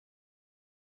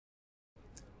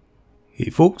Hey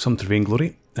folks, I'm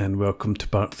Vainglory and welcome to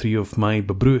part 3 of my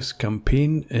Bobruisk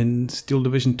campaign in Steel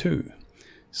Division 2.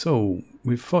 So,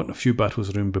 we've fought a few battles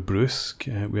around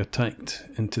Bobruisk. We attacked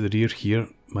into the rear here,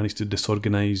 managed to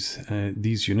disorganise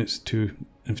these units, 2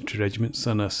 infantry regiments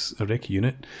and a recce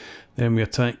unit. Then we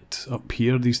attacked up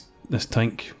here, this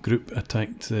tank group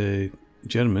attacked the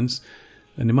Germans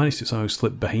and they managed to somehow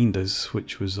slip behind us,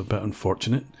 which was a bit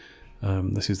unfortunate.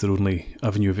 This is their only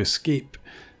avenue of escape.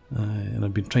 And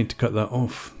I've been trying to cut that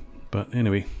off, but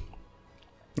anyway.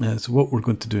 So what we're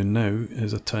going to do now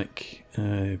is attack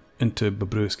into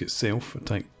Bobruisk itself,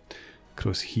 attack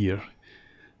across here,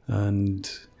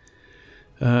 and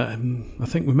I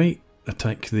think we might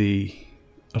attack the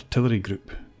artillery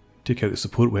group, take out the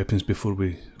support weapons before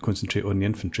we concentrate on the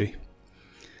infantry.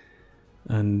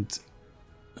 And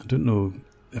I don't know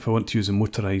if I want to use a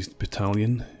motorised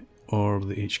battalion or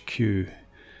the HQ.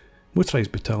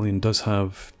 Motorised battalion does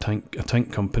have a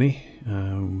tank company,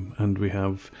 and we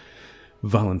have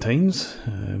Valentine's,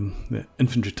 the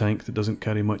infantry tank that doesn't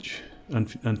carry much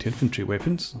anti-infantry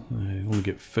weapons. Only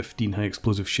get 15 high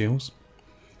explosive shells.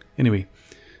 Anyway,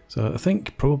 so I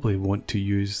think probably want to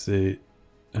use the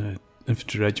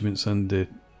infantry regiments and the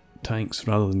tanks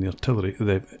rather than the artillery.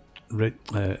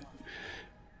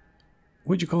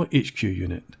 What do you call it? HQ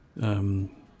unit.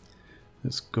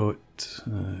 It's got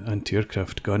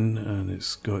anti-aircraft gun and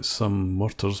it's got some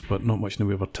mortars but not much in the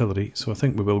way of artillery, so I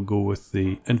think we will go with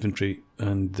the infantry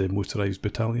and the motorised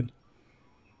battalion.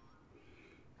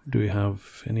 Do we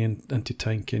have any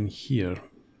anti-tank in here?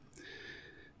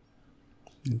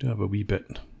 We do have a wee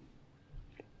bit.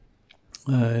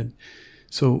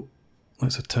 So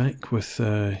let's attack with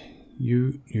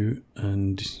you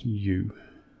and you.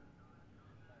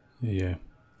 Yeah,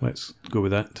 let's go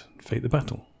with that. Fight the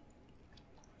battle.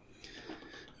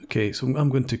 Okay, so I'm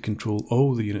going to control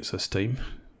all the units this time.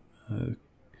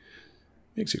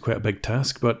 Makes it quite a big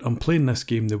task, but I'm playing this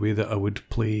game the way that I would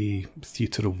play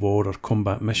Theatre of War or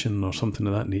Combat Mission or something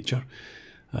of that nature.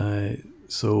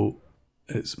 So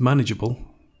it's manageable,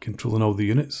 controlling all the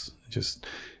units. Just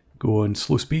go on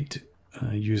slow speed,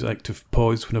 use active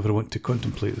pause whenever I want to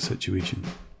contemplate the situation.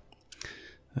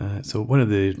 So one of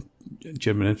the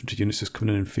German infantry units is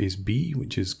coming in phase B,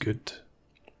 which is good.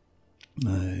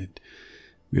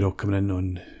 We're all coming in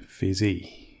on phase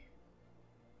A.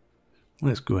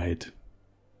 Let's go ahead.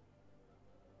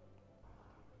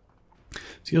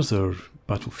 So here's our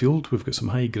battlefield. We've got some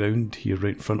high ground here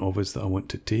right in front of us that I want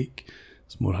to take.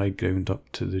 There's more high ground up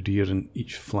to the rear and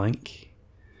each flank.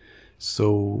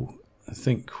 So I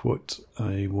think what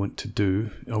I want to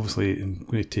do, obviously I'm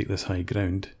going to take this high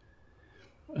ground.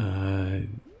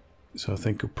 So I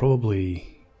think I'll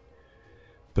probably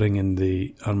bring in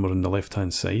the armour on the left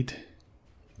hand side.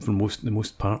 For the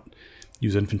most part,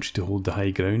 use infantry to hold the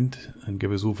high ground and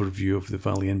give us overview of the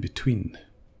valley in between.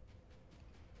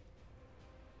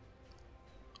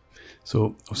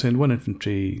 So I'll send one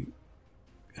infantry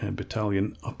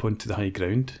battalion up onto the high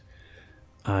ground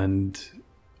and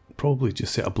probably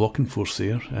just set a blocking force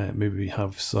there. Maybe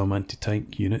have some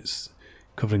anti-tank units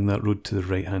covering that road to the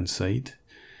right hand side.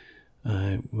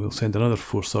 We'll send another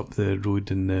force up the road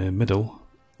in the middle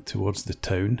towards the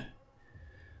town.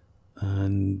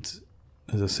 And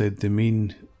as I said, the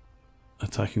main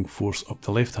attacking force up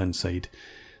the left hand side,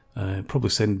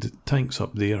 probably send tanks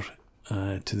up there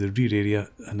to the rear area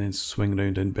and then swing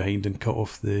round in behind and cut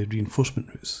off the reinforcement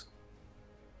routes.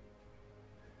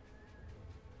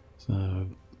 So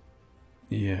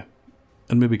yeah,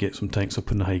 and maybe get some tanks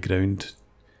up on the high ground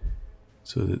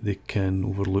so that they can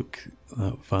overlook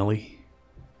that valley.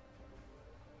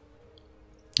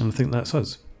 And I think that's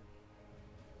us.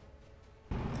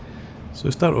 So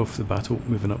I start off the battle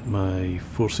moving up my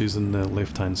forces on the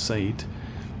left hand side.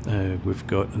 We've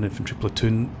got an infantry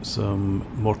platoon, some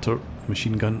mortar,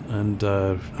 machine gun and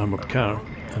armoured car,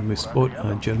 and we spot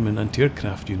a German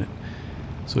anti-aircraft unit.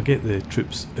 So I get the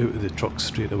troops out of the trucks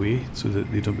straight away so that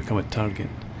they don't become a target,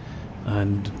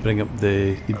 and bring up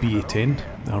the BA-10,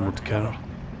 the armoured car,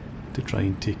 to try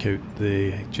and take out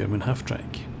the German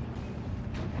half-track.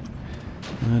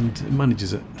 And it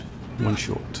manages it, one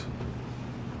shot.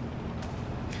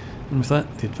 And with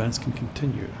that, the advance can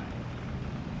continue.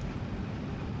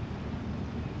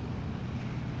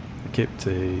 I kept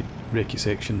the recce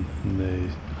section in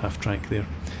the half-track there.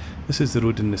 This is the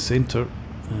road in the centre,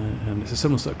 and it's a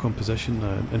similar sort of composition,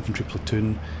 infantry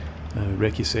platoon,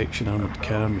 recce section, armoured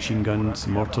car, machine guns,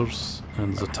 mortars,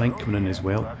 and there's a tank coming in as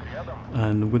well.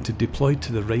 And I'm going to deploy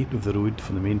to the right of the road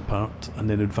for the main part, and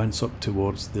then advance up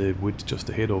towards the wood just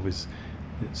ahead of us.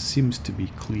 It seems to be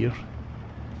clear.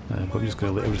 But I'm just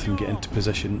going to let everything get into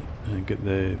position and get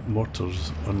the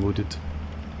mortars unloaded.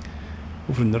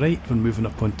 Over on the right we're moving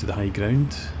up onto the high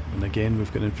ground, and again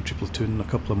we've got an infantry platoon, a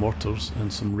couple of mortars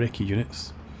and some recce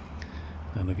units.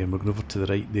 And again we're going over to the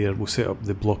right there, we'll set up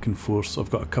the blocking force. I've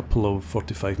got a couple of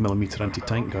 45mm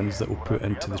anti-tank guns that we'll put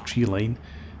into the tree line,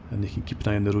 and they can keep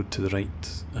an eye on the road to the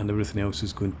right, and everything else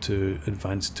is going to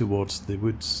advance towards the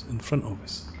woods in front of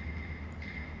us.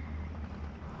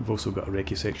 We've also got a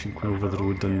recce section going over the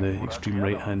road on the extreme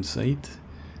right hand side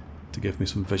to give me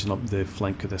some vision up the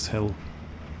flank of this hill.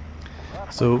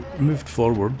 So moved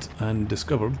forward and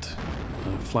discovered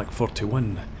Flak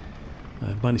 41.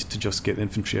 I managed to just get the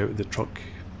infantry out of the truck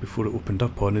before it opened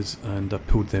up on us, and I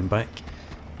pulled them back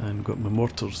and got my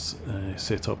mortars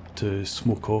set up to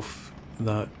smoke off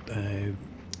that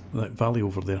valley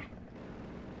over there.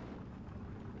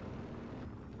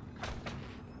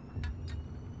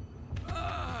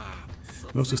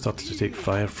 We also started to take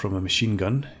fire from a machine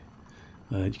gun.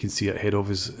 You can see it ahead of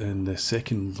us in the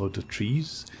second load of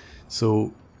trees.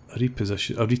 So I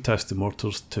retasked the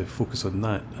mortars to focus on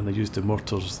that, and I used the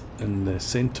mortars in the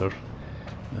centre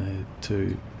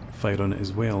to fire on it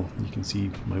as well. You can see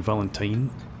my Valentine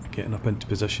getting up into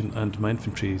position and my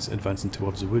infantry is advancing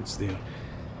towards the woods there.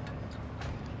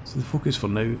 So the focus for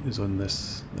now is on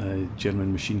this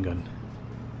German machine gun.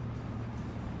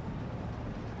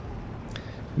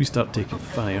 We start taking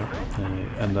fire,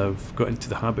 and I've got into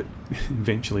the habit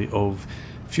eventually of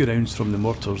a few rounds from the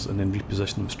mortars and then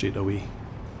reposition them straight away.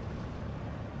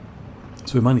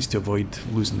 So we managed to avoid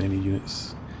losing any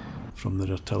units from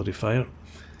their artillery fire.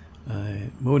 My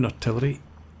own artillery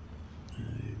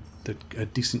did a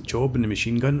decent job in the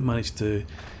machine gun, managed to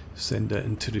send it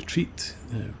into retreat,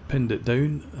 pinned it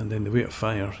down, and then the rate of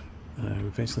fire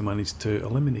eventually managed to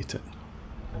eliminate it.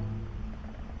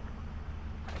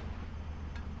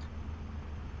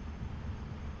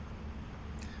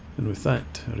 And with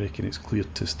that, I reckon it's clear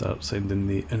to start sending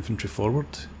the infantry forward,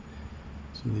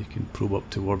 so they can probe up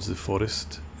towards the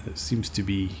forest. It seems to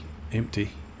be empty,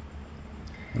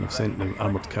 and I've sent the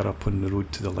armoured car up on the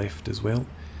road to the left as well,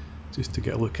 just to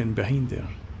get a look in behind there.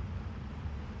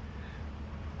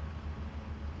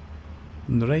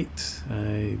 On the right,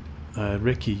 a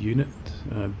recce unit,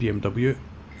 a BMW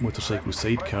motorcycle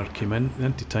sidecar came in. The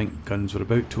anti-tank guns were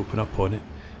about to open up on it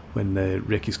when the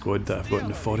recce squad that I've got in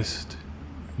the forest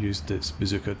used its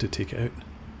bazooka to take it out.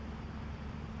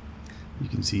 You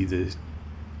can see there's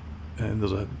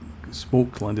a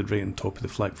smoke landed right on top of the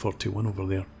Flak 41 over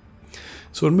there.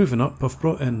 So we're moving up. I've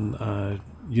brought in a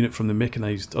unit from the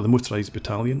mechanised or the motorised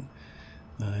battalion.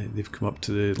 They've come up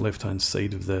to the left hand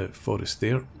side of the forest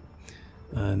there,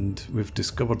 and we've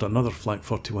discovered another Flak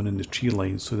 41 in the tree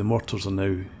line, so the mortars are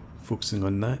now focusing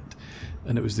on that.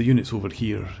 And it was the units over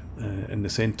here in the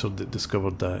centre that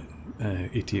discovered that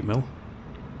 88mm.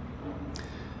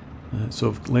 So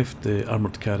I've left the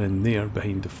armoured car in there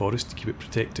behind the forest to keep it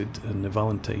protected, and the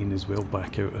Valentine is well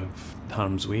back out of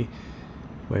harm's way.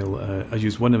 Well, I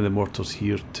used one of the mortars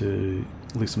here to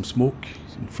lay some smoke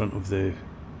in front of the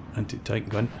anti-tank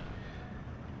gun,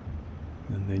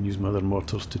 and then use my other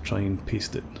mortars to try and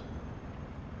paste it.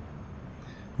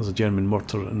 There's a German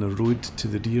mortar on the road to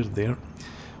the rear there,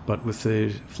 but with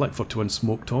the Flak 41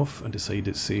 smoked off, I decided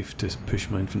it's safe to push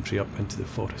my infantry up into the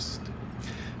forest.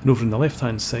 And over on the left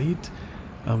hand side,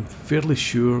 I'm fairly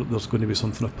sure there's going to be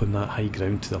something up on that high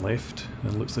ground to the left.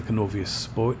 It looks like an obvious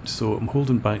spot, so I'm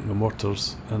holding back my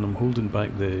mortars and I'm holding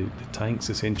back the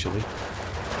tanks essentially.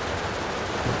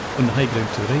 On the high ground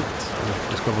to the right, I've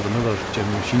discovered another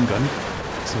German machine gun,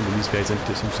 sending these guys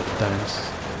into some sort of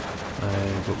dance.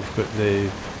 But we've got the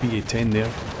BA-10 there,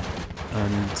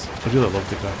 and I really love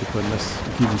the graphic on this.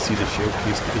 You can even see the shell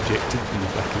case get ejected from the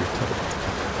back of the turret.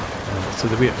 So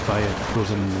the rate of fire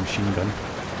goes in the machine gun,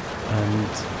 and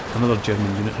another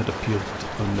German unit had appeared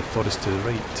on the forest to the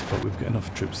right, but we've got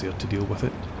enough troops there to deal with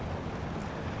it.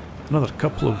 Another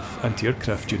couple of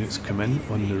anti-aircraft units come in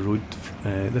on the road.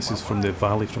 This is from the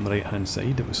valley from the right hand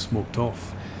side. It was smoked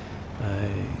off.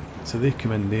 So they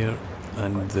come in there,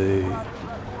 and the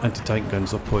anti-tank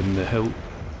guns up on the hill.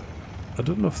 I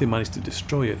don't know if they managed to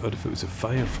destroy it or if it was a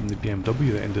fire from the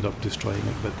BMW that ended up destroying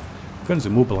it, but guns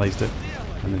immobilised it,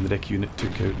 and then the recce unit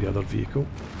took out the other vehicle.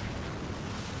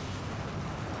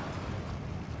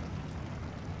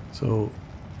 So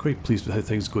quite pleased with how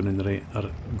things are going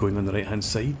on the right hand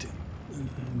side.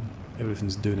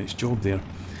 Everything's doing its job there.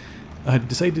 I had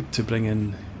decided to bring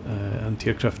in an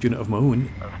anti-aircraft unit of my own,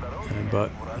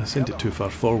 but I sent it too far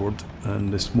forward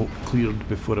and the smoke cleared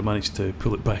before I managed to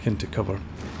pull it back into cover,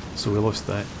 so we lost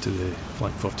that to the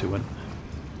Flak 41.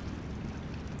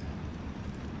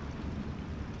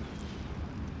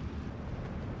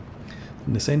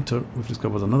 In the centre we've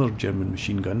discovered another German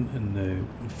machine gun in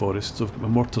the forest, so I've got my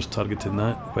mortars targeting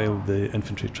that while the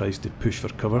infantry tries to push for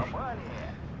cover,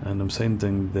 and I'm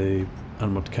sending the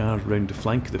armoured car round the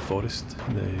flank of the forest.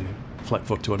 The Flak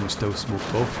 41 was still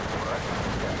smoked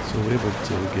off, so we're able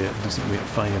to get a decent rate of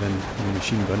fire in the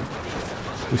machine gun.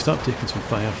 We start taking some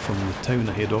fire from the town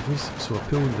ahead of us, so I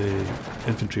pull the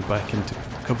infantry back into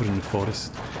cover in the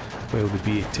forest while the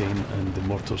BA-10 and the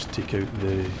mortars take out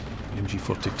the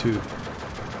MG42.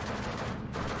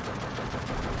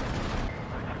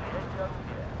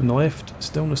 On the left,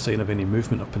 still no sign of any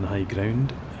movement up in the high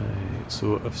ground,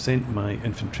 so I've sent my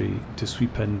infantry to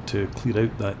sweep in to clear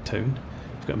out that town.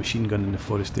 I've got a machine gun in the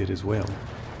forest there as well,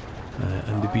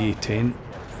 and the BA-10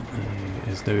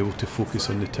 is now able to focus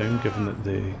on the town given that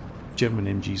the German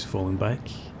MG's fallen back,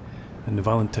 and the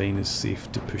Valentine is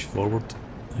safe to push forward,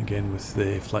 again with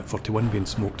the Flak 41 being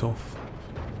smoked off.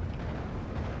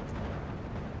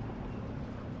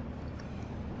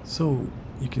 So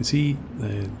you can see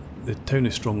the town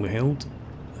is strongly held,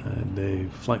 and the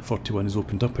Flak 41 is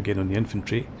opened up again on the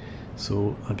infantry,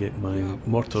 so I get my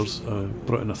mortars,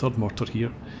 brought in a third mortar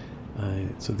here,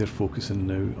 so they're focusing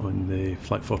now on the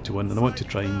Flak 41, and I want to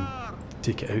try and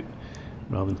take it out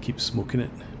rather than keep smoking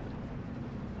it.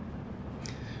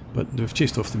 But we've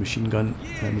chased off the machine gun,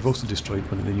 and we've also destroyed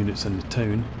one of the units in the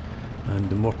town, and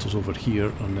the mortars over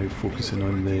here are now focusing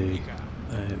on the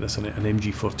that's an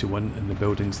MG41 in the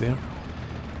buildings there,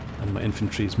 and my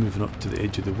infantry is moving up to the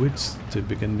edge of the woods to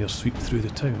begin their sweep through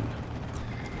the town.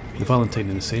 The Valentine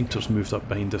in the centre's moved up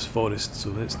behind this forest,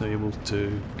 so it's now able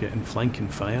to get in flanking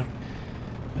fire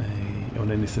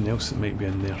on anything else that might be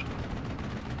in there.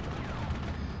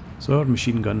 So our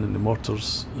machine gun and the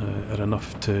mortars are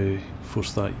enough to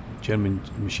force that German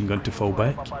machine gun to fall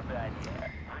back,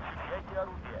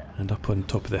 and up on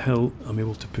top of the hill I'm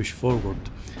able to push forward.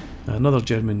 Another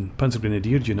German Panzer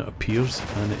Grenadier unit appears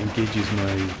and it engages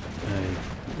my,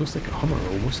 looks like a Hummer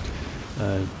almost,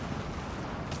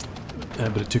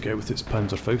 but it took it out with its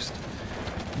Panzerfaust.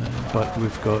 But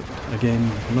we've got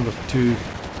again another two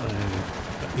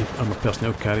armoured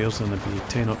personnel carriers and a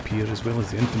BA-10 up here, as well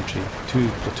as the infantry. Two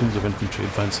platoons of infantry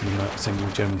advancing in that single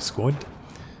German squad,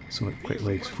 so it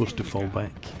quickly is forced to fall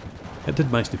back. It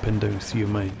did manage to pin down three of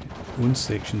my own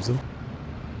sections though.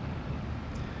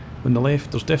 On the left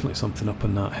there's definitely something up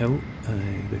on that hill.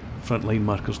 The front line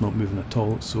marker's not moving at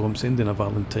all, so I'm sending a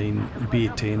Valentine,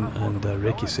 BA-10 and a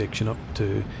recce section up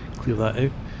to clear that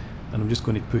out, and I'm just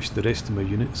going to push the rest of my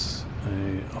units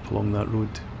up along that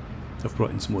road. I've brought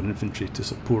in some more infantry to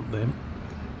support them.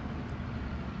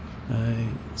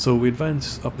 So we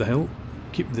advance up the hill,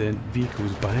 keep the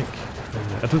vehicles back.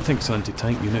 I don't think it's an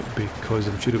anti-tank unit because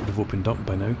I'm sure it would have opened up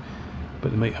by now, but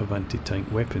they might have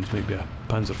anti-tank weapons, maybe a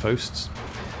Panzerfausts.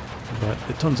 But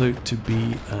it turns out to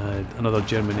be another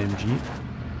German MG,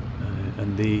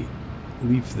 and they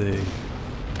leave the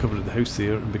cover of the house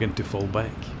there and begin to fall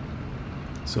back.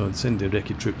 So I'd send the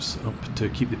recce troops up to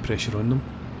keep the pressure on them.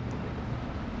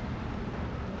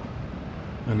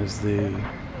 And as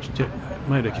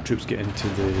my recce troops get into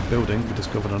the building, we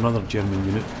discover another German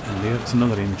unit in there. It's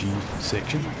another MG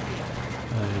section.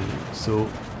 So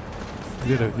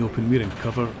they're out in the open, we're in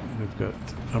cover, we've got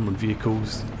armoured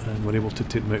vehicles, and we're able to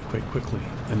take them out quite quickly.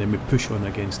 And then we push on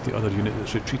against the other unit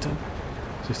that's retreating,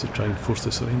 just to try and force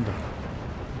the surrender.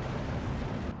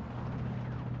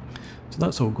 So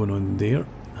that's all going on there,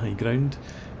 high ground.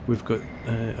 We've got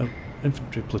our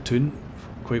infantry platoon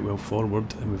quite well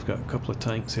forward, and we've got a couple of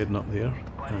tanks heading up there,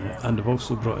 and I've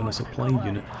also brought in a supply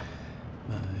unit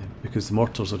because the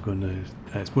mortars are going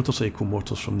to, it's motorcycle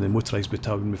mortars from the motorised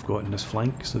battalion we've got in this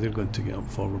flank, so they're going to get up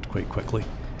forward quite quickly.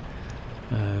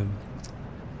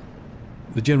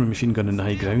 The German machine gun in the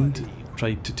high ground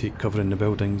tried to take cover in the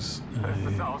buildings,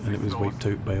 and it was wiped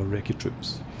out by our recce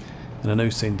troops. And I now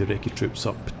send the recce troops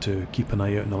up to keep an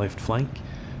eye out on the left flank,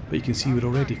 but you can see we're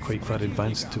already quite far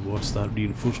advanced towards that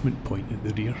reinforcement point at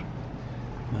the rear.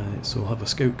 So I'll have a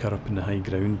scout car up in the high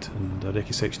ground and a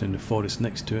recce section in the forest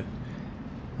next to it,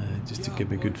 just to give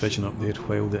me good vision up there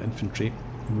while the infantry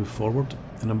move forward.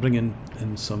 And I'm bringing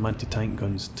in some anti-tank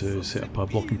guns to set up a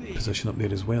blocking position up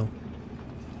there as well.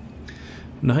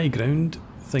 On the high ground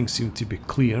things seem to be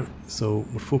clear, so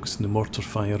we're focusing the mortar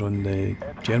fire on the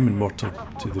German mortar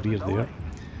to the rear there.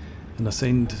 And I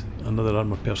send another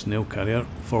armoured personnel carrier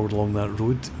forward along that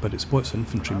road, but it spots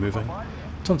infantry moving.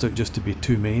 Turns out just to be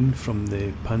two men from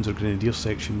the Panzer Grenadier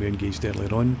section we engaged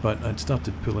earlier on, but I'd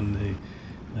started pulling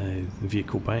the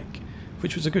vehicle back,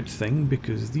 which was a good thing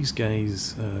because these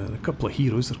guys are a couple of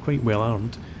heroes, they're quite well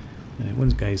armed. One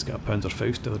guy's got a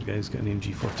Panzerfaust, the other guy's got an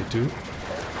MG42.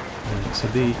 So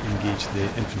they engage the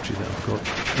infantry that I've got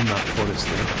in that forest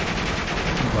there,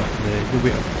 but the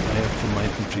weight of fire from my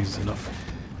infantry is enough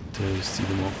to see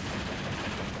them off.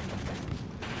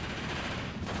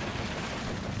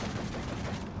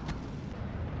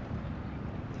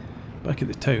 Back at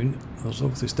the town, there's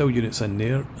obviously still units in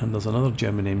there, and there's another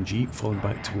German MG falling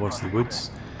back towards the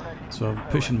woods. So I'm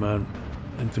pushing my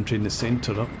infantry in the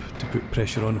centre up to put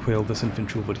pressure on while this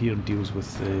infantry over here deals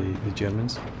with the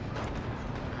Germans.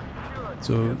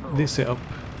 So they set up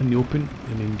in the open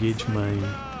and engage my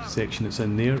section that's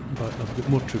in there, but I've got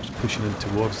more troops pushing in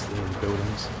towards the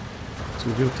buildings, so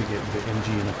we'll be able to get the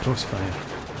MG in a crossfire.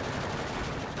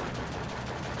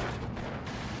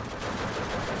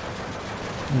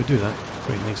 And we do that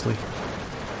quite nicely.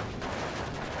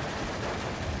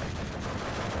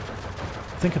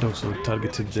 I think I'd also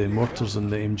targeted the mortars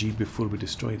on the MG before we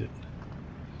destroyed it.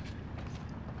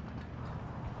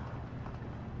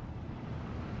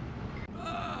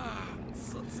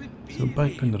 So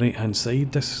back on the right hand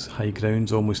side, this high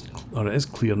ground's almost, or it is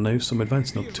clear now, so I'm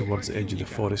advancing up towards the edge of the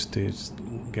forest to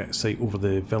get a sight over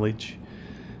the village,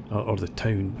 or the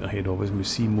town ahead of us, and we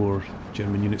see more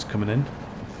German units coming in.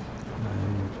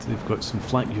 And they've got some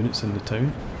flak units in the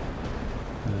town,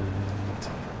 and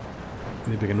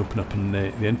they begin to open up on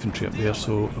the infantry up there,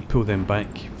 so I'll pull them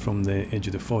back from the edge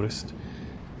of the forest.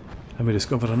 And we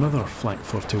discover another flak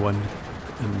 41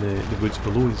 in the woods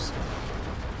below us.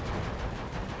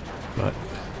 But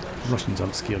Russians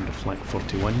aren't scared of flak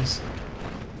 41s.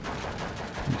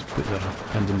 They just put their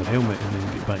hand on their helmet and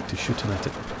then get back to shooting at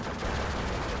it.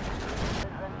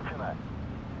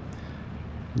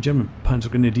 The German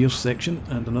Panzer Grenadiers section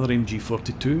and another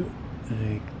MG42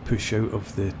 push out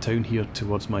of the town here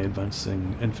towards my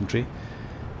advancing infantry,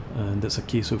 and it's a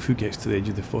case of who gets to the edge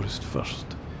of the forest first.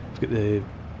 I've got the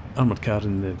armoured car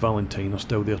and the Valentine are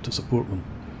still there to support them,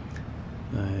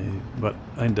 but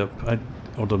I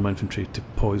ordered my infantry to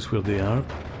pause where they are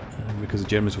because the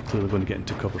Germans were clearly going to get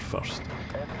into cover first.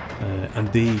 And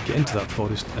they get into that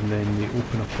forest and then they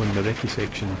open up on the recce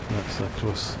section that's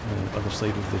across the other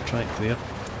side of the track there.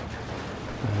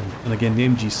 And again the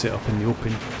MG's set up in the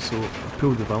open, so I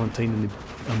pull the Valentine and the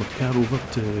armoured car over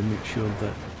to make sure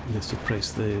that they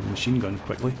suppress the machine gun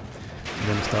quickly, and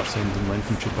then I start sending my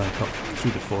infantry back up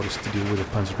through the forest to deal with the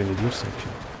Panzer Grenadier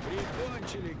section.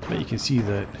 But you can see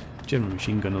that German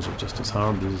machine gunners are just as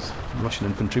hard as Russian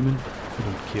infantrymen who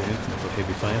don't care anything for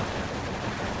heavy fire.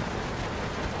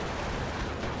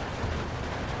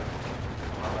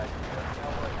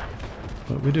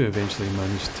 But we do eventually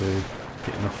manage to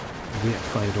get enough weight of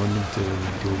fire on them to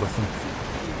deal with them.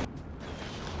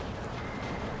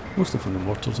 Mostly from the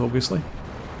mortars, obviously.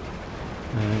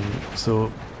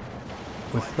 So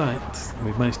with that,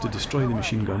 we've managed to destroy the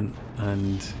machine gun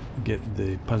and get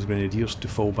the Panzer Grenadiers to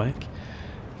fall back.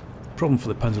 The problem for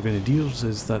the Panzer Grenadiers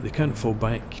is that they can't fall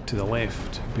back to the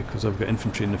left because I've got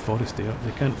infantry in the forest there.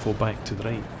 They can't fall back to the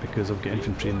right because I've got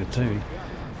infantry in the town.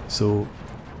 So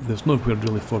there's nowhere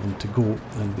really for them to go,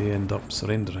 and they end up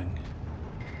surrendering.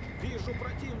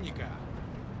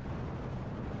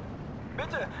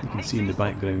 You can see in the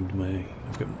background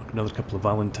I've got another couple of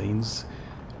Valentines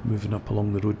moving up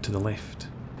along the road to the left.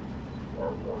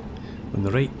 On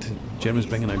the right, Germans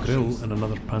bringing a grill and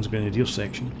another Panzer Grenadier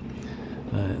section,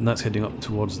 and that's heading up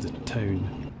towards the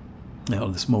town, or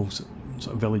the small sort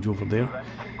of village over there.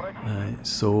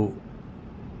 So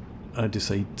I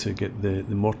decide to get the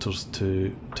mortars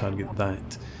to target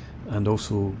that, and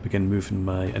also begin moving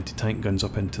my anti-tank guns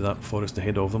up into that forest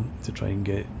ahead of them to try and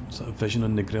get sort of vision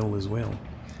on the grill as well.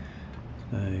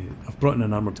 I've brought in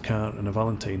an armoured car and a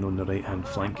Valentine on the right hand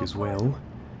flank as well,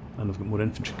 and I've got more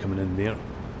infantry coming in there,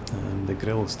 and the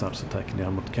grill starts attacking the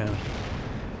armoured car.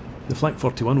 The flak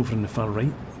 41 over on the far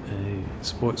right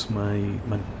spots my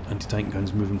anti-tank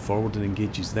guns moving forward and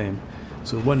engages them.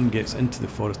 So one gets into the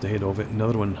forest ahead of it, and the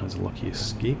other one has a lucky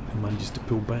escape and manages to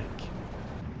pull back.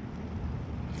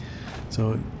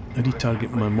 So I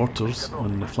retarget my mortars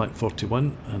on the flak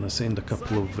 41, and I send a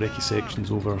couple of recce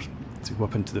sections over to go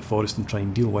up into the forest and try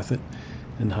and deal with it,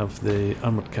 and have the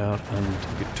armoured car, and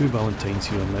I've got two Valentines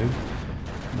here now,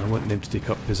 and I want them to take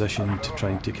up position to try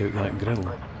and take out that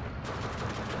grill.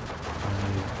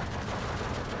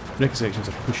 Recce sections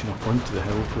are pushing up onto the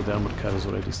hill where the armoured car is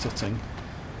already sitting,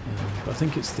 but I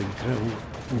think it's the grill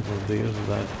over there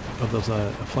that, or there's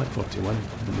a flak 41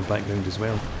 in the background as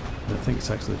well, and I think it's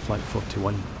actually the flak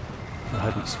 41 I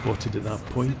hadn't spotted at that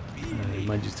point. It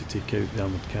manages to take out the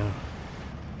armoured car.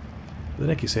 The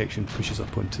recce section pushes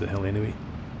up onto the hill anyway.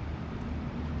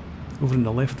 Over on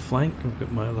the left flank, I've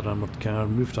got my other armoured car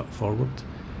moved up forward,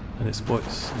 and it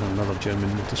spots another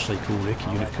German motorcycle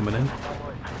recce unit coming in.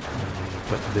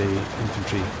 but the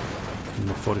infantry in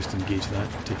the forest engage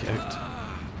that and take it out.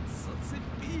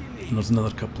 And there's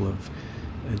another couple of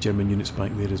German units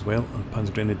back there as well, a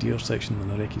Panzergrenadier section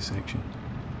and a Recce section.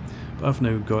 But I've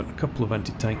now got a couple of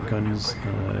anti-tank guns,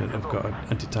 I've got an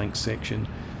anti-tank section,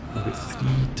 I've got 3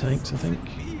 tanks I think,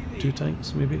 2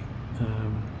 tanks maybe,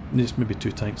 just maybe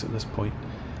 2 tanks at this point,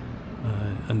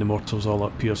 and the mortars all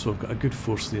up here, so I've got a good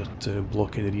force there to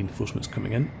block any reinforcements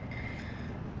coming in.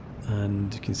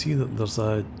 And you can see that there's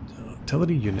a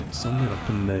artillery unit somewhere up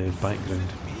in the background.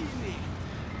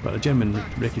 But a German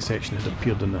Recce section had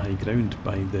appeared on the high ground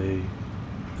by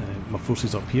my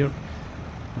forces up here,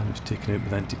 and it was taken out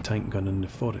with an anti-tank gun in the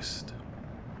forest.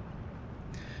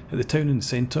 At the town in the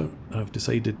centre, I've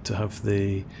decided to have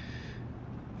the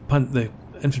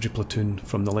infantry platoon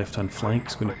from the left-hand flank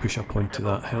is going to push up onto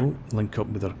that hill, link up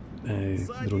with their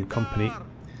own company,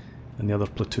 and the other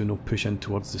platoon will push in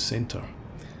towards the centre.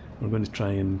 We're going to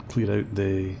try and clear out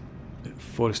the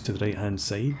forest to the right-hand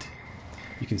side.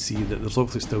 You can see that there's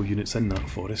obviously still units in that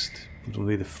forest, the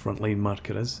way the front line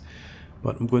marker is,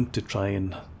 but I'm going to try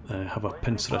and have a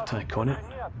pincer attack on it,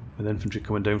 with infantry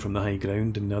coming down from the high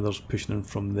ground and the others pushing in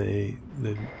from the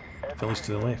village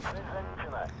to the left.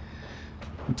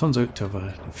 It turns out to have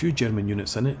a few German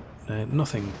units in it,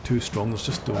 nothing too strong, there's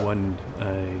just the one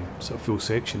sort of full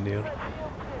section there.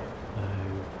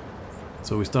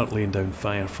 So we start laying down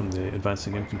fire from the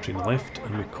advancing infantry on the left,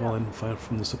 and we call in fire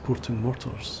from the supporting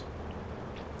mortars.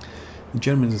 The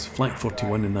Germans' Flak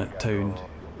 41 in that town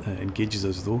engages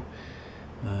us though,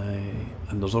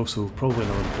 and there's also probably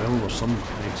another drill or some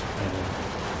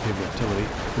heavy artillery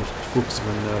focusing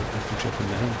on their infantry up on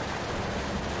the hill.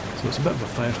 So it's a bit of a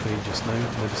firefight just now,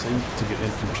 and I decide to get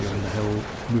infantry on the hill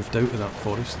moved out of that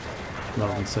forest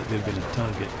rather than sit there being a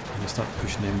target, and I start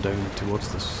pushing them down towards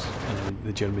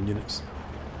the German units.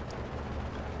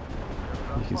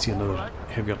 You can see another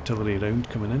heavy artillery round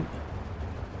coming in.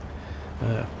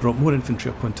 I've brought more infantry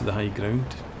up onto the high ground,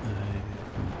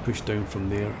 pushed down from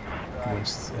there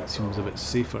once it seems a bit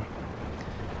safer.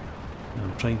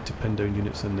 I'm trying to pin down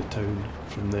units in the town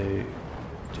from the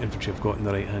infantry I've got on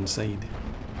the right hand side.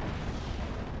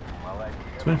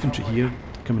 So infantry here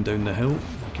coming down the hill,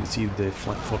 you can see the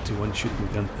Flak 41 shooting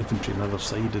the infantry on the other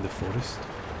side of the forest.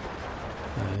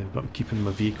 But I'm keeping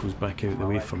my vehicles back out of the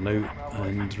way for now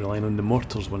and relying on the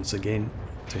mortars once again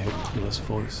to help clear this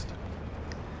forest.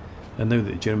 And now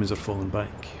that the Germans are falling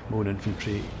back, my own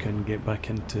infantry can get back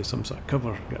into some sort of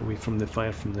cover, get away from the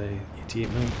fire from the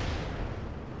 88mm,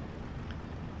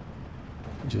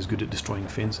 which is good at destroying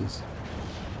fences.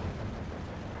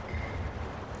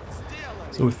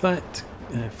 So with that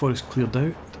forest cleared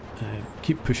out,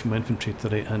 keep pushing my infantry to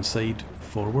the right hand side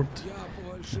forward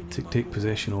to take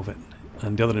possession of it,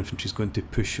 and the other infantry is going to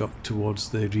push up towards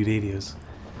the rear areas.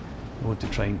 I want to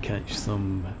try and catch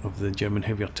some of the German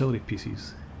heavy artillery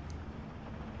pieces.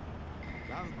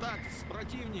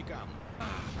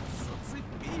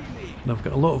 And I've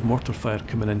got a lot of mortar fire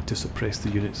coming in to suppress the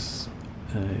units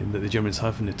that the Germans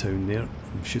have in the town there.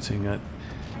 I'm shooting at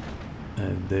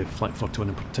the Flak 41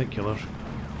 in particular,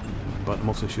 but I'm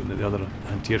also shooting at the other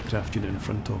anti-aircraft unit in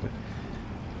front of it.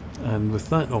 And with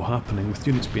that all happening, with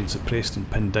units being suppressed and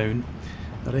pinned down,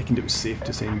 I reckoned it was safe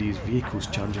to send these vehicles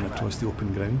charging across the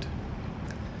open ground.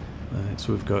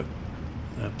 So we've got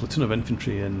a platoon of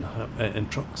infantry in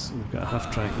trucks, we've got a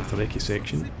half-track with a Recce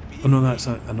section. Oh no, that's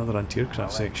another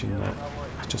anti-aircraft section that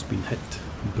has just been hit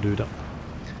and brewed up.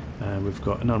 We've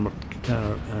got an armoured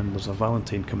car and there's a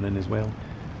Valentine coming in as well.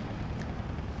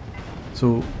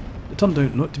 So it turned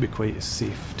out not to be quite as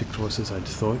safe to cross as I'd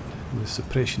thought. The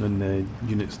suppression on the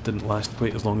units didn't last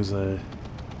quite as long as I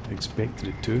expected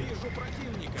it to.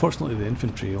 Fortunately the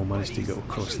infantry all managed to get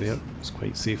across there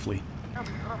quite safely.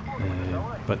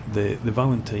 But the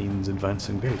Valentine's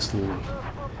advancing very slowly.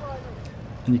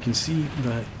 And you can see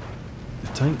that the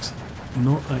tank's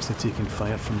not actually taking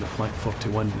fire from the Flak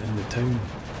 41 in the town.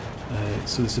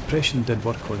 So the suppression did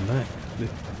work on that.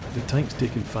 The tank's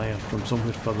taking fire from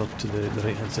somewhere further to the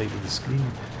right hand side of the screen.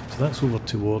 So that's over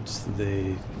towards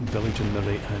the village on the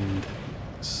right hand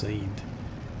side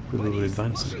where we were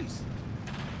advancing.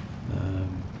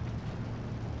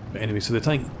 But anyway, so the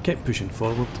tank kept pushing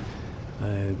forward.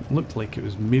 Looked like it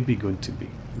was maybe going to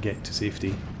get to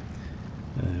safety,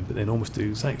 but then almost the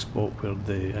exact spot where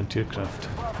the anti-aircraft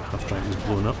half-track was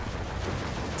blown up,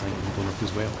 the tank was blown up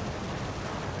as well.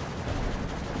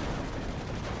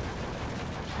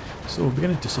 So we're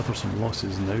beginning to suffer some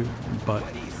losses now, but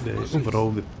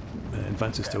overall the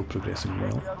advance is still progressing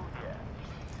well.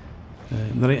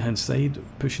 On the right hand side,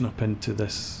 pushing up into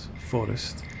this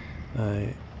forest,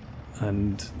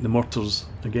 and the mortars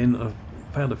again have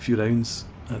fired a few rounds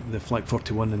at the Flak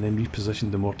 41 and then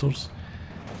repositioned the mortars.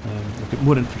 We've got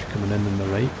more infantry coming in on the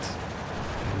right.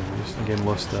 Just again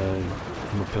lost a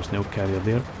personnel carrier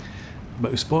there.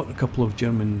 But we spot a couple of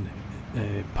German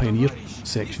pioneer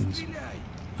sections,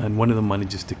 and one of them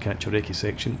manages to catch a recce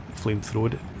section,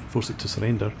 flamethrow it, force it to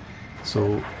surrender.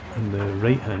 So on the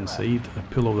right hand side I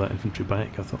pull all that infantry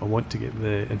back. I thought I want to get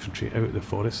the infantry out of the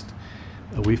forest,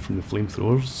 away from the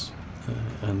flamethrowers,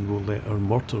 and we'll let our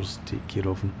mortars take care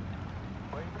of them.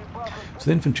 So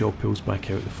the infantry all pulls back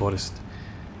out of the forest.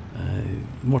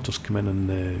 Mortars come in on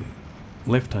the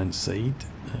left hand side,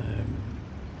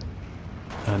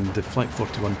 and the Flak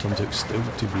 41 turns out still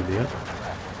to be there.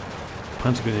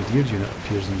 Panzer Grenadiers unit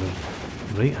appears on the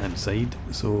right hand side,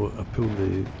 so I pull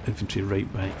the infantry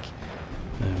right back.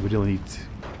 We really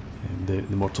need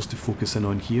the mortars to focus in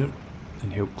on here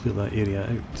and help clear that area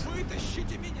out.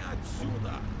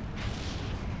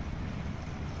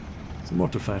 So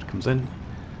mortar fire comes in.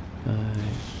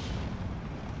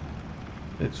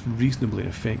 It's reasonably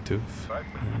effective,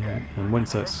 and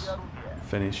once that's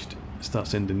finished, start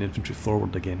sending the infantry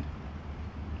forward again.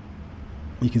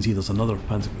 You can see there's another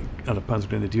Panzer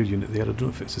Grenadier unit there. I don't know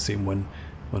if it's the same one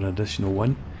or an additional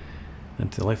one.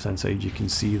 And to the left hand side you can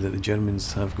see that the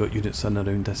Germans have got units in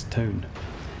around this town.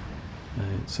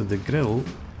 So the Grill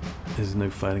is now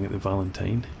firing at the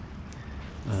Valentine,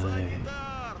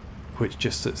 which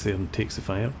just sits there and takes the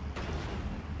fire.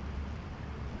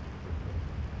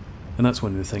 And that's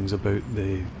one of the things about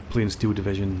the Plain Steel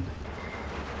Division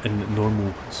in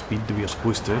normal speed that we are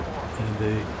supposed to.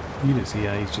 The unit's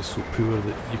AI is just so poor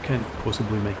that you can't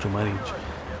possibly micromanage,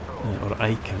 or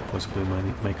I can't possibly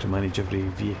micromanage every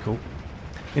vehicle.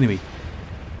 Anyway,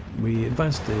 we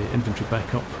advanced the infantry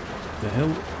back up the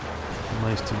hill and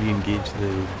managed to re-engage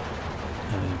the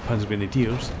Panzer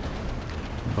Grenadiers,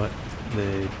 but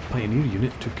the Pioneer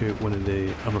unit took out one of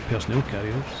the armoured personnel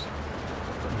carriers.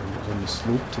 It was on the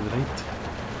slope to the right,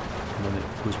 and then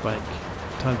it goes back,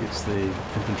 targets the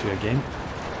infantry again.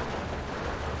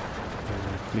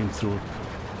 Flamethrower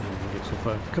gets off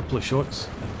a couple of shots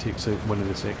and takes out one of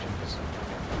the sections.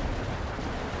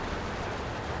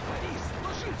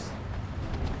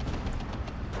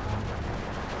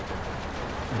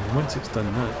 And once it's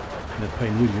done that, the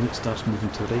Pioneer unit starts moving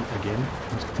to the right again.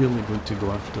 It's clearly going to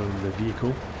go after the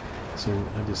vehicle, so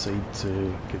I decide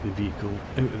to get the vehicle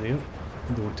out of there.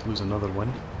 I don't want to lose another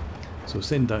one, so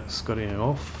send that scurrying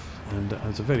off, and it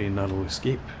has a very narrow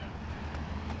escape.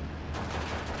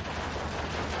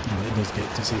 But it does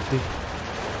get to safety.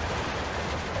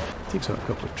 Takes out a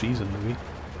couple of trees on the way.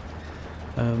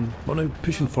 We're now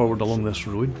pushing forward along this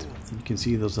road. You can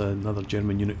see there's another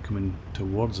German unit coming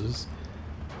towards us.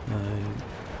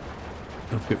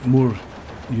 I've got more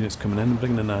units coming in. I'm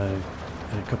bringing in an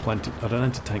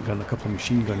anti-tank gun, a couple of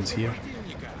machine guns here,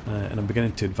 and I'm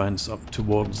beginning to advance up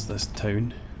towards this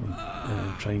town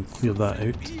and try and clear that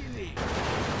out.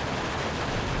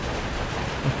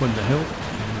 Up on the hill,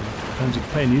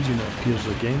 Pioneer unit appears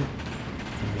again,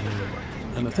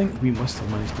 and I think we must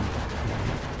have managed to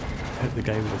hit the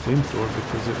guy with a flamethrower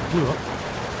because it blew up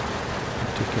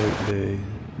and took out the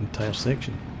entire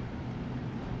section.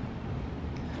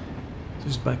 So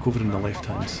just back over on the left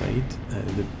hand side,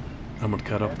 the armoured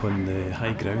car up on the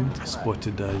high ground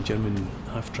spotted a German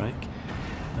half-track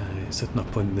sitting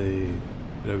up on the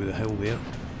brow of the hill there,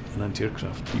 an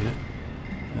anti-aircraft unit.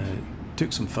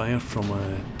 Took some fire from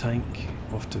a tank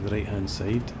off to the right hand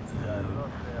side,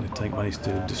 and the tank managed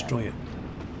to destroy it.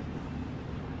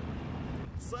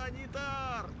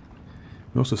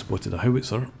 We also spotted a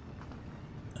howitzer,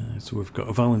 so we've got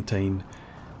a Valentine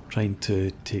trying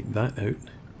to take that out,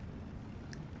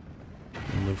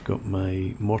 and I've got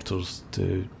my mortars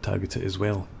to target it as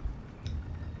well.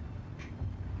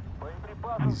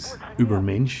 These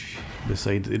Ubermensch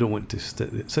decide that they don't want to sit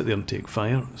there and take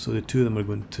fire, so the two of them are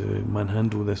going to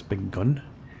manhandle this big gun,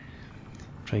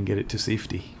 try and get it to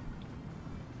safety.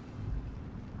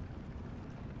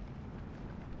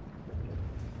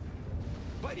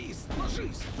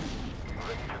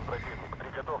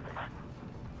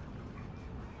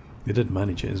 They did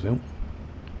manage it as well.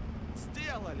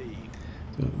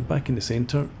 So back in the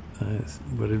centre,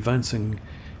 we're advancing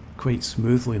quite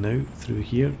smoothly now through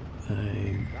here.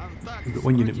 We've got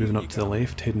one unit moving up to the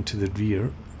left, heading to the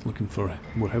rear, looking for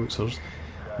more howitzers,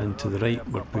 and to the right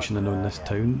we're pushing in on this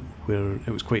town where it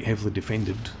was quite heavily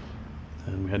defended,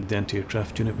 and we had the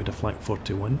anti-aircraft unit with a Flak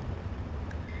 41.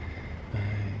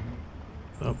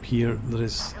 Up here there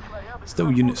is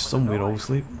still units somewhere,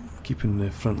 obviously, keeping the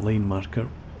front line marker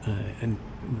in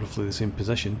roughly the same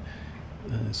position.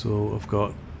 So I've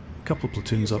got a couple of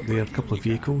platoons up there, a couple of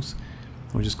vehicles,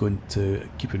 I'm just going to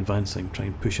keep advancing, try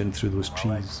and push in through those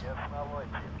trees.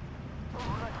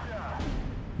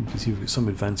 You can see we've got some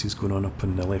advances going on up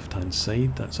on the left hand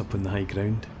side, that's up on the high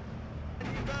ground.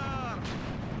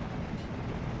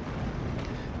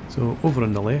 So over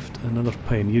on the left, another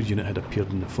Pioneer unit had appeared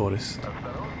in the forest,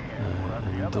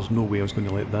 and there's no way I was going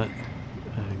to let that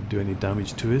do any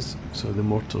damage to us, so the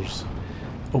mortars,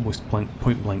 almost point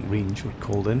blank range, were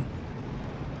called in.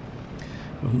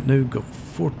 We've now got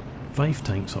 5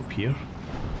 tanks up here,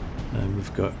 and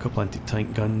we've got a couple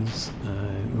anti-tank guns,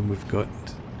 and we've got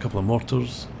a couple of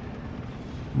mortars.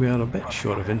 We are a bit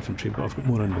short of infantry, but I've got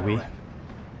more on the way.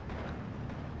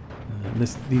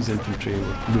 These infantry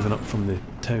were moving up from the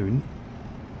town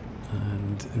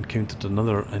and encountered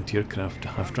another anti-aircraft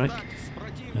half-track,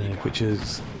 which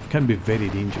can be very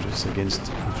dangerous against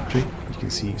infantry. You can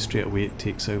see straight away it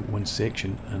takes out one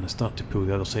section, and I start to pull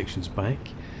the other sections back.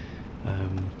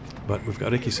 But we've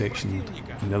got a recce section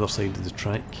on the other side of the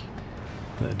track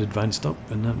that had advanced up,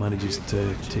 and that manages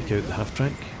to take out the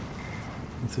half-track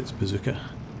with its bazooka.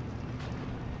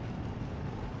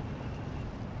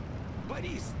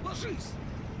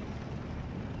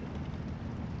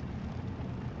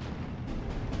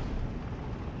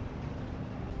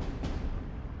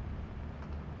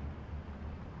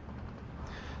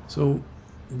 So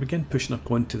we begin pushing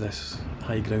up onto this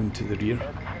high ground to the rear.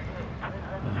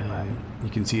 You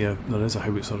can see there is a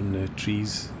howitzer in the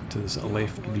trees to the sort of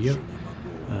left rear.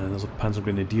 There's a Panzer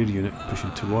Grenadier unit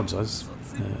pushing towards us.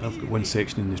 I've got one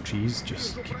section in the trees,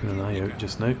 just keeping an eye out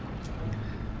just now.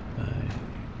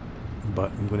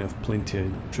 But I'm going to have plenty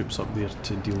of troops up there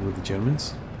to deal with the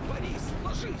Germans.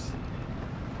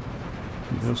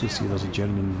 You can also see there's a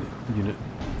German unit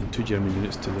and 2 German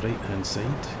units to the right hand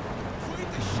side.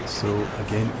 So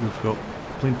again, we've got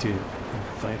plenty of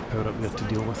firepower up there to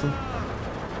deal with them.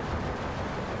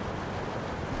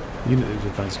 The unit that was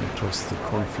advancing across the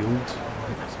cornfield,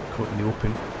 caught in the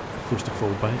open, forced to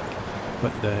fall back.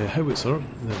 But the howitzer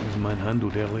that was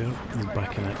manhandled earlier is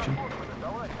back in action.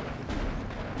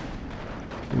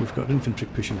 And we've got infantry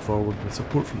pushing forward with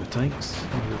support from the tanks.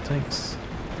 And the tanks,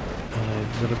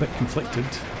 they're a bit conflicted.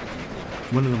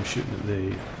 One of them shooting at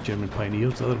the German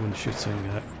Pioneers, the other one shooting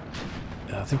at,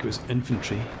 I think it was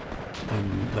infantry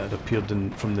that had appeared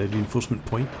from the reinforcement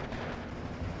point.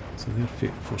 So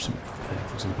they're forcing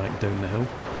back down the hill.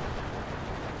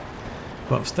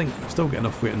 But I've still got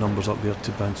enough weight of numbers up there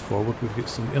to advance forward. We've got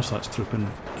some ersatz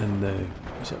trooping in the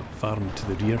sort of farm to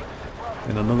the rear.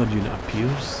 Then another unit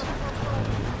appears,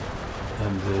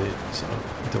 and the sort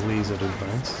of delays our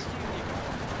advance.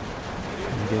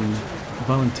 And again,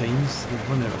 Valentines, they've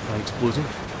run out of high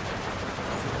explosive.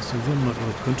 So they're not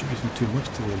really contributing too much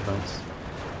to the advance.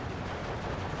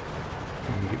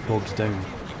 And we get bogged down.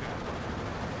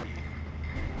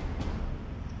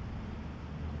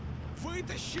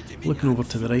 Looking over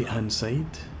to the right hand side,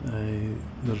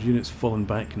 there's units falling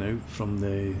back now from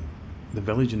the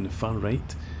village in the far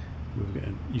right. We've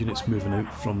got units moving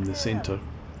out from the centre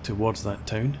towards that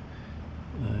town.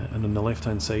 And on the left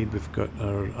hand side we've got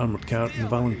our armoured car and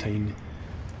Valentine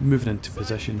moving into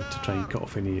position to try and cut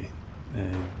off any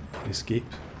escape.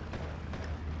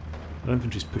 Our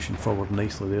infantry's pushing forward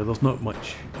nicely there. There's not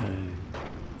much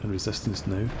resistance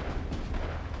now.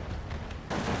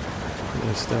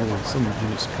 There's still some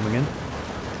units coming in.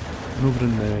 And over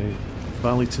in the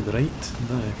valley to the right,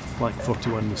 the Flak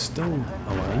 41 was still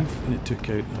alive, and it took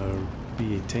out our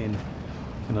BA-10,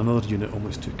 and another unit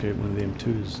almost took out one of the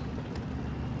M2s.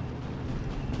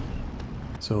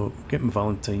 So getting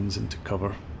Valentines into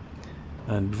cover.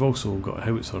 And we've also got a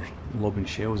howitzer lobbing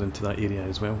shells into that area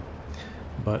as well.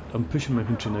 But I'm pushing my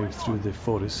infantry now through the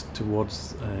forest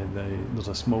towards there's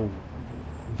a small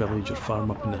village or farm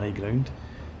up in the high ground.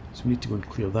 So we need to go and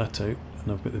clear that out,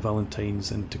 and I've got the Valentines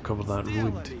in to cover that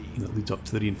road that leads up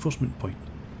to the reinforcement point.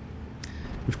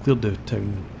 We've cleared the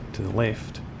town to the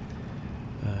left,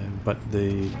 but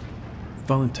the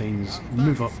Valentines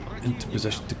move up into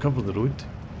position to cover the road.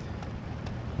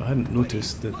 I hadn't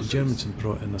noticed that the Germans had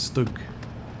brought in a STUG,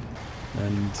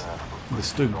 and the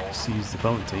STUG sees the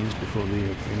Valentines before they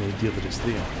have any idea that it's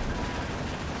there.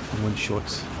 And one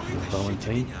shot's the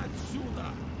Valentine.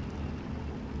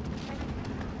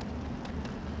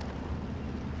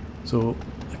 So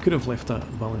I could have left that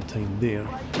Valentine there,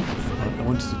 but I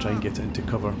wanted to try and get it into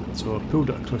cover, so I pulled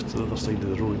it across to the other side of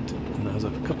the road, and it has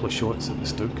a couple of shots at the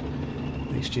STUG.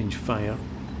 They exchange fire,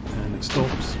 and it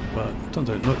stops, but it turns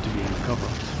out not to be in cover.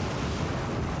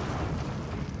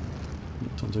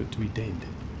 It turns out to be dead.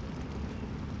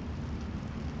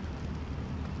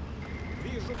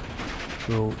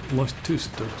 So lost two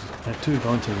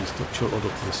Valentines, short order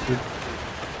to the STUG.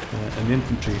 and the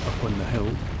infantry up on the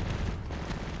hill,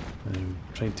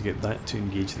 trying to get that to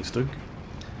engage the STRIG.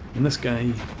 And this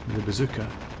guy, the bazooka,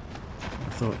 I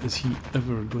thought, is he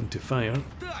ever going to fire?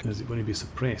 Is it going to be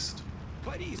suppressed?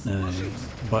 But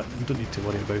you don't need to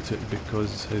worry about it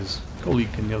because his colleague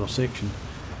in the other section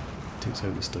takes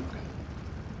out the STRIG.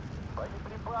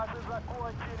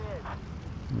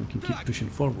 We can keep pushing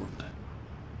forward.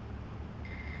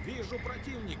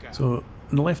 So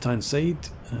on the left hand side,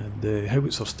 the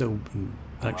howitzers are still in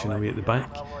action away at the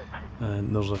back,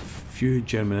 and there's a few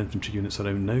German infantry units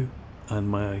around now, and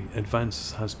my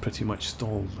advance has pretty much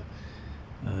stalled.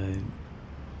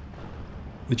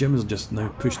 The Germans are just now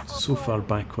pushed so far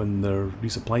back on their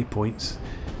resupply points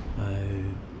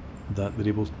that they're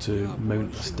able to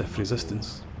mount a stiff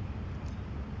resistance.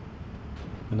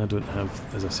 And I don't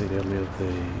have, as I said earlier,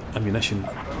 the ammunition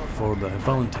for the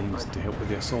Valentines to help with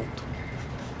the assault.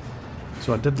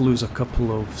 So I did lose a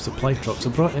couple of supply trucks. I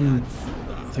brought in,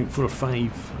 I think, 4 or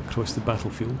 5 across the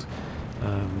battlefield,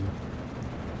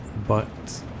 but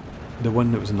the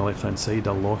one that was on the left hand side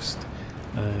I lost,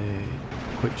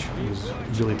 which was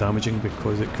really damaging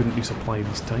because it couldn't resupply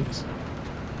these tanks.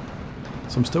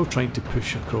 So I'm still trying to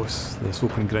push across this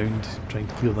open ground, trying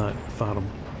to clear that farm,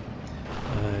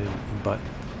 but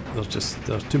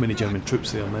there's too many German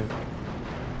troops there now,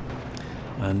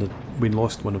 and we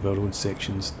lost one of our own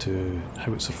sections to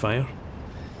howitzer fire,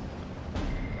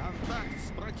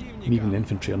 and even the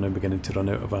infantry are now beginning to run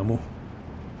out of ammo.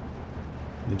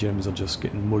 The Germans are just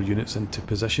getting more units into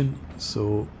position,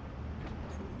 so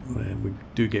we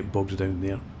do get bogged down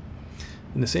there.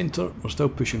 In the centre, we're still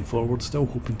pushing forward, still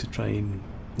hoping to try and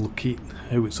locate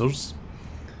howitzers.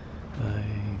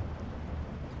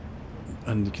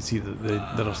 And you can see that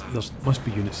there must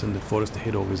be units in the forest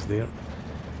ahead always there,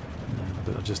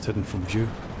 but they're just hidden from view.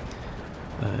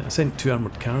 I sent 2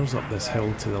 armoured cars up this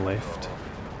hill to the left,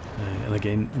 and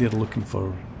again they're looking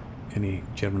for any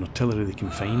German artillery they can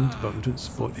find, but we don't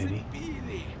spot any.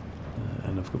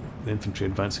 And I've got the infantry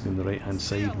advancing on the right hand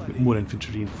side. We've got more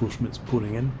infantry reinforcements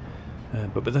pouring in,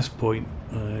 but by this point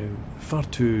far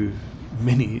too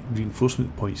many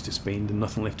reinforcement points to spend and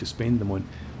nothing left to spend them on.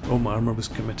 All my armour was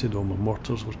committed, all my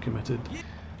mortars were committed,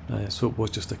 so it was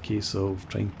just a case of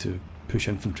trying to push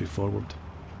infantry forward.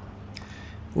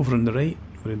 Over on the right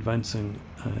we're advancing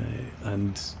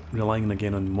and relying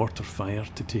again on mortar fire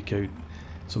to take out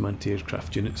some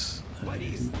anti-aircraft units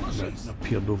that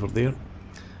appeared over there,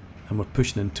 and we're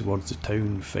pushing in towards the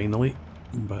town finally,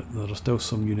 but there are still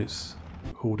some units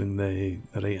holding the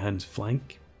right hand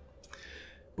flank.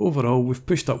 But overall we've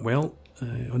pushed up well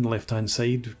on the left hand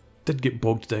side. Did get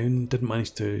bogged down, didn't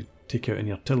manage to take out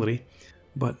any artillery,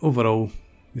 but overall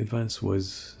the advance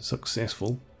was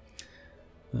successful,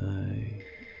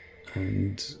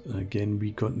 and again we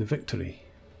got the victory.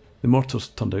 The mortars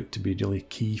turned out to be really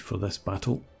key for this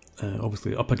battle,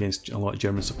 obviously up against a lot of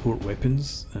German support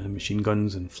weapons, machine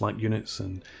guns and flak units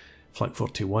and flak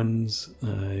 41s.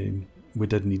 We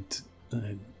did need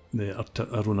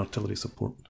our own artillery support.